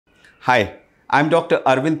Hi, I'm Dr.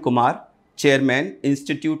 Arvind Kumar, Chairman,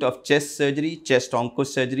 Institute of Chest Surgery, Chest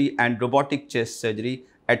Onco-Surgery and Robotic Chest Surgery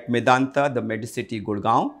at Medanta-The Medicity,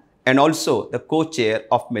 Gurgaon, and also the co-chair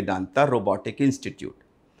of Medanta Robotic Institute.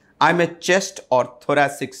 I'm a chest or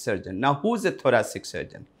thoracic surgeon. Now, who's a thoracic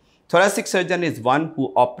surgeon? Thoracic surgeon is one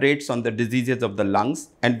who operates on the diseases of the lungs,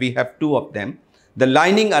 and we have two of them. The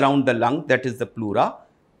lining around the lung, that is the pleura,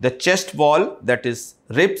 the chest wall, that is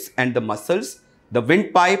ribs and the muscles, the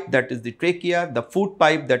windpipe, that is the trachea, the food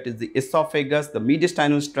pipe, that is the esophagus, the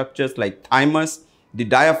mediastinal structures like thymus, the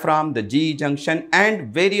diaphragm, the GE junction,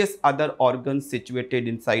 and various other organs situated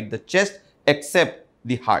inside the chest except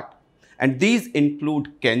the heart. And these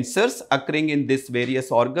include cancers occurring in these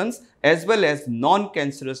various organs as well as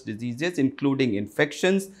non-cancerous diseases including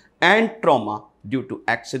infections and trauma due to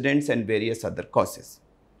accidents and various other causes.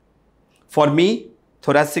 For me,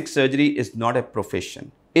 thoracic surgery is not a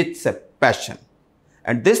profession, it's a passion.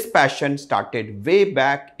 And this passion started way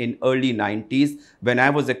back in early 90s when I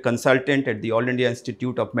was a consultant at the All India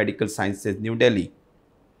Institute of Medical Sciences, New Delhi.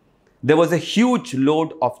 There was a huge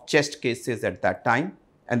load of chest cases at that time,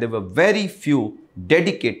 and there were very few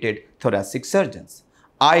dedicated thoracic surgeons.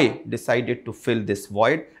 I decided to fill this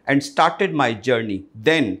void and started my journey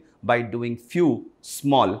then by doing few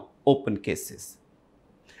small open cases.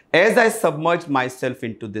 As I submerged myself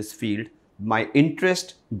into this field, my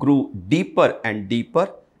interest grew deeper and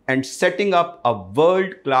deeper, and setting up a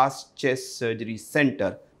world-class chest surgery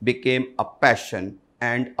center became a passion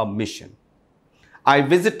and a mission. I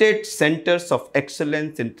visited centers of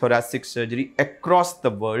excellence in thoracic surgery across the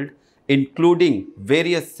world, including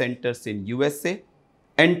various centers in USA,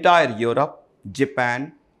 entire Europe,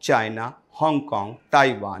 Japan, China, Hong Kong,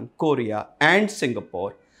 Taiwan, Korea, and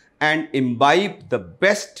Singapore, and imbibed the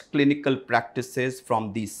best clinical practices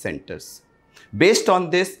from these centers. Based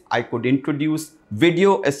on this, I could introduce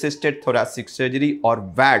video-assisted thoracic surgery or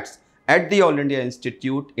VATS at the All India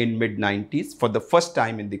Institute in mid-90s for the first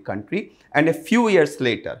time in the country, and a few years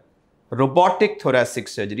later, robotic thoracic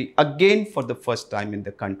surgery again for the first time in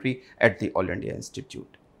the country at the All India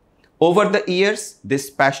Institute. Over the years, this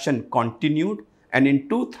passion continued, and in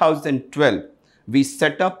 2012, we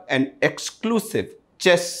set up an exclusive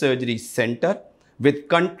chest surgery center with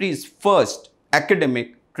country's first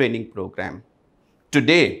academic training program.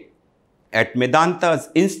 Today, at Medanta's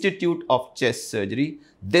Institute of Chest Surgery,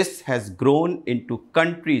 this has grown into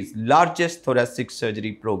country's largest thoracic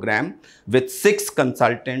surgery program with 6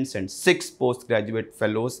 consultants and 6 postgraduate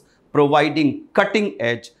fellows providing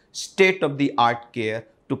cutting-edge, state-of-the-art care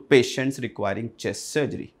to patients requiring chest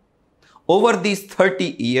surgery. Over these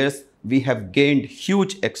 30 years, we have gained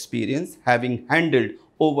huge experience, having handled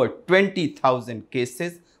over 20,000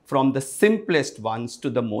 cases from the simplest ones to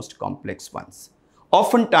the most complex ones.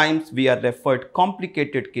 Oftentimes, we are referred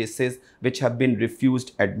complicated cases which have been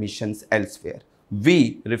refused admissions elsewhere.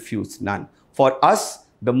 We refuse none. For us,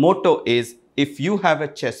 the motto is, if you have a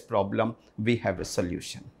chest problem, we have a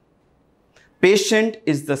solution. Patient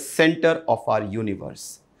is the center of our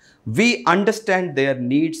universe. We understand their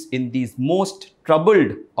needs in these most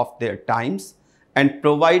troubled of their times, and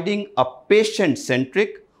providing a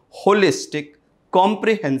patient-centric, holistic,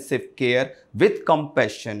 comprehensive care with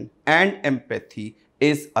compassion and empathy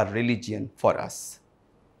is a religion for us.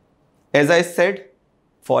 As I said,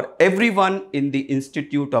 for everyone in the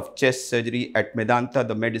Institute of Chest Surgery at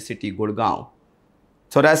Medanta-The Medicity, Gurgaon,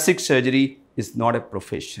 thoracic surgery is not a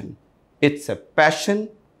profession. It's a passion,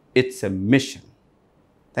 it's a mission.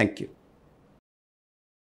 Thank you.